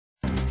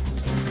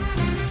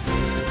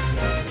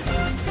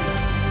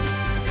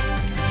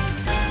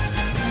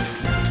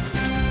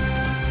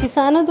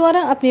किसानों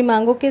द्वारा अपनी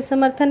मांगों के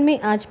समर्थन में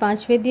आज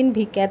 5वें दिन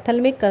भी कैथल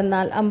में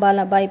करनाल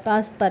अंबाला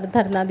बाईपास पर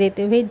धरना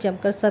देते हुए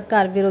जमकर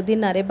सरकार विरोधी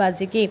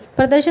नारेबाजी की।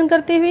 प्रदर्शन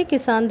करते हुए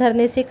किसान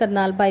धरने से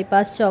करनाल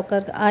बाईपास चौक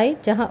आए,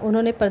 जहां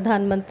उन्होंने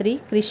प्रधानमंत्री,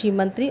 कृषि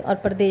मंत्री और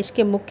प्रदेश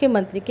के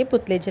मुख्यमंत्री के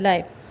पुतले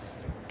जलाए।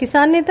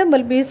 किसान नेता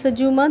बलबीर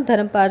सजूमा,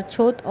 धर्मपाल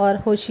छोत और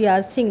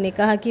होशियार सिंह ने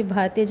कहा कि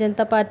भारतीय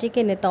जनता पार्टी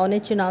के नेताओं ने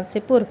चुनाव से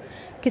पूर्व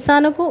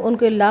किसानों को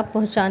उनके लाभ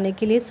पहुंचाने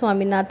के लिए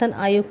स्वामीनाथन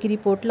आयोग की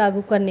रिपोर्ट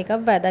लागू करने का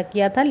वायदा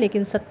किया था,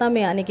 लेकिन सत्ता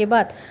में आने के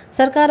बाद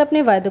सरकार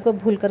अपने वायदों को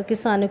भूलकर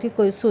किसानों की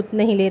कोई सुध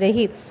नहीं ले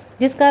रही,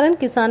 जिस कारण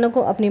किसानों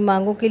को अपनी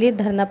मांगों के लिए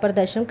धरना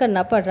प्रदर्शन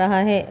करना पड़ रहा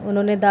है।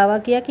 उन्होंने दावा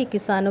किया कि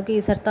किसानों की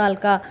इस हड़ताल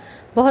का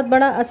बहुत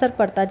बड़ा असर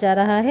पड़ता जा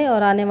रहा है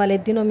और आने वाले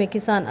दिनों में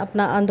किसान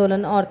अपना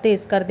आंदोलन और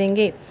तेज कर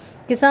देंगे।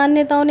 किसान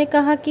नेताओं ने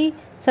कहा कि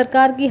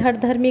सरकार की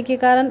हठधर्मी के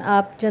कारण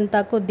आप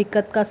जनता को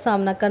दिक्कत का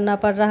सामना करना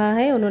पड़ रहा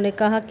है। उन्होंने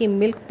कहा कि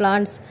मिल्क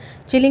प्लांट्स,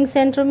 चिलिंग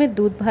सेंटरों में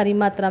दूध भारी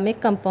मात्रा में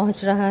कम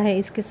पहुंच रहा है।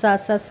 इसके साथ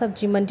साथ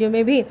सब्जी मंडियों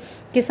में भी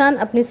किसान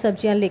अपनी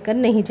सब्जियां लेकर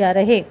नहीं जा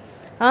रहे।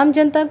 आम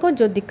जनता को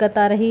जो दिक्कत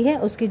आ रही है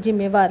उसकी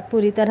जिम्मेवार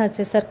पूरी तरह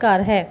से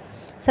सरकार है।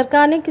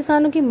 सरकार ने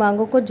किसानों की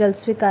मांगों को जल्द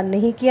स्वीकार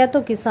नहीं किया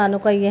तो किसानों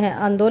का यह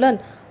आंदोलन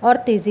और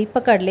तेजी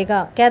पकड़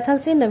लेगा। कैथल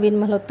से नवीन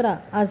मल्होत्रा,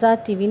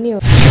 आजाद टीवी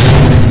न्यूज।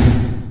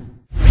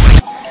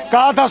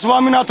 कहा था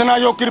स्वामीनाथन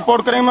आयोग की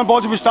रिपोर्ट करेंगे। मैं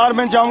बहुत विस्तार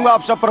में जाऊंगा,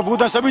 आप सब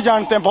प्रबुद्ध हैं, सभी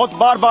जानते हैं, बहुत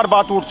बार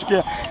बात उठ चुकी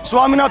है।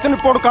 स्वामीनाथन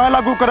रिपोर्ट कहाँ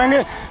लागू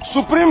करेंगे?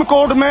 सुप्रीम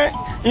कोर्ट में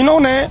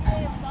इन्होंने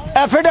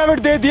एफिडेविट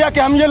दे दिया कि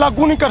हम ये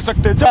लागू नहीं कर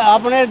सकते।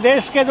 अपने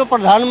देश के जो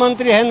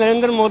प्रधानमंत्री हैं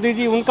नरेंद्र मोदी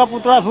जी, उनका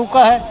पुतला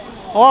फूका है,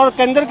 और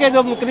केंद्र के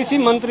जो कृषि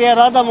मंत्री है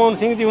राधा मोहन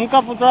सिंह जी,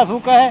 उनका पुतला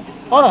फूका है,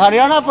 और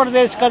हरियाणा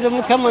प्रदेश का जो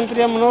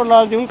मुख्यमंत्री है मनोहर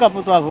लाल जी, उनका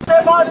पुतला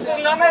फूका।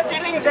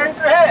 चिलिंग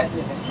सेंटर है,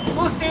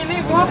 उस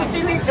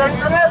चिलिंग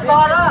सेंटर में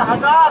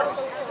 12,000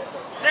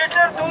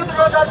 लीटर दूध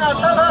रोजाना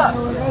आता था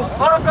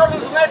और कल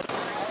उसमें